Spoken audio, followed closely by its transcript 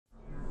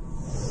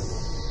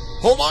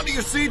Hold on to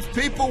your seats,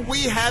 people.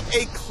 We have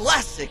a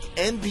classic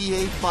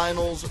NBA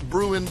Finals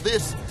brewing.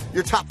 This,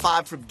 your top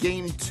five from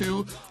Game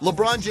 2.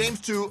 LeBron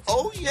James to,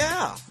 oh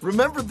yeah,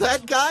 remember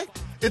that guy?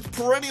 It's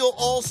perennial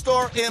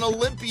all-star and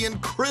Olympian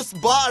Chris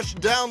Bosh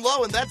down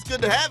low, and that's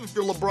good to have if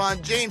you're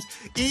LeBron James.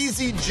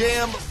 Easy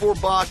jam for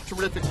Bosh.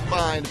 Terrific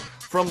find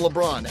from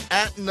LeBron.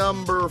 At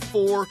number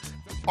 4,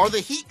 are the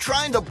Heat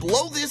trying to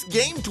blow this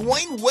game?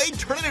 Dwayne Wade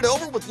turning it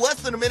over with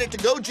less than a minute to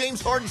go.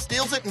 James Harden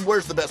steals it, and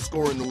where's the best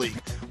scorer in the league?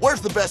 Where's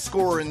the best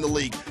scorer in the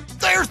league?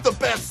 There's the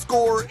best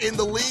scorer in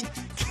the league.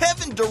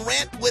 Kevin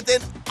Durant with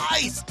an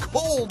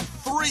ice-cold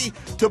 3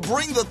 to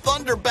bring the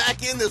Thunder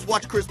back in this.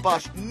 Watch Chris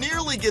Bosh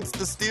nearly gets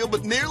the steal,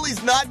 but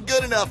nearly's not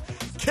good enough.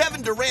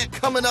 Kevin Durant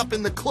coming up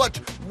in the clutch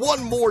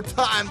one more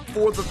time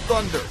for the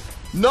Thunder.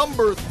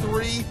 Number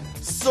 3,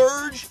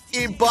 Serge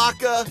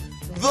Ibaka,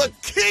 the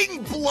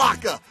king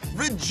blocker,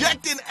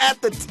 rejecting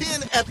at the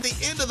 10 at the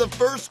end of the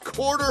first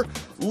quarter.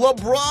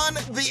 LeBron,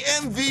 the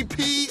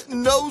MVP,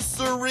 no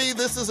siree.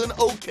 This is an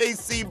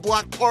OKC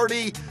block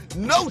party.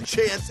 No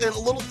chance, and a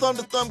little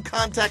thumb-to-thumb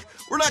contact.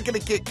 We're not going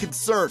to get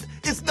concerned.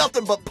 It's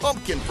nothing but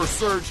pumpkin for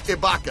Serge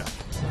Ibaka.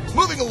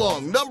 Moving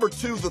along, number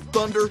 2, the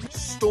Thunder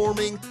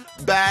storming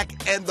back,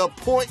 and the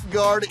point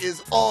guard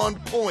is on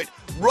point.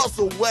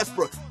 Russell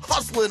Westbrook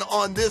hustling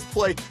on this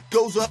play,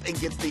 goes up and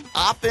gets the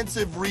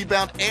offensive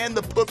rebound and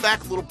the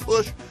putback, little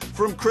push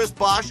from Chris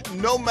Bosh.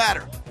 No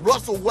matter,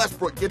 Russell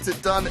Westbrook gets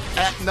it done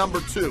at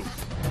number 2.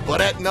 But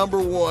at number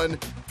 1,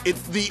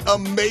 it's the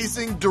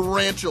amazing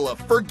Durantula.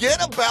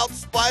 Forget about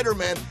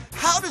Spider-Man.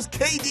 How does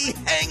KD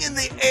hang in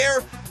the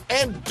air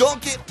and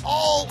dunk it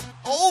all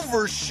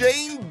over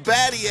Shane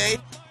Battier?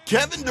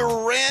 Kevin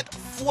Durant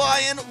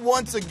flying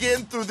once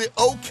again through the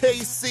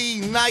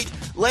OKC night.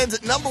 Lands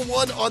at number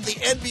 1 on the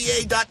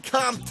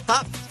NBA.com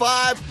top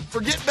 5.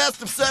 Forget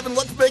best of 7.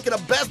 Let's make it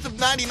a best of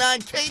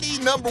 99.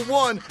 KD number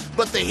 1,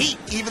 but the Heat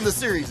even the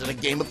series in a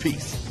game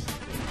apiece.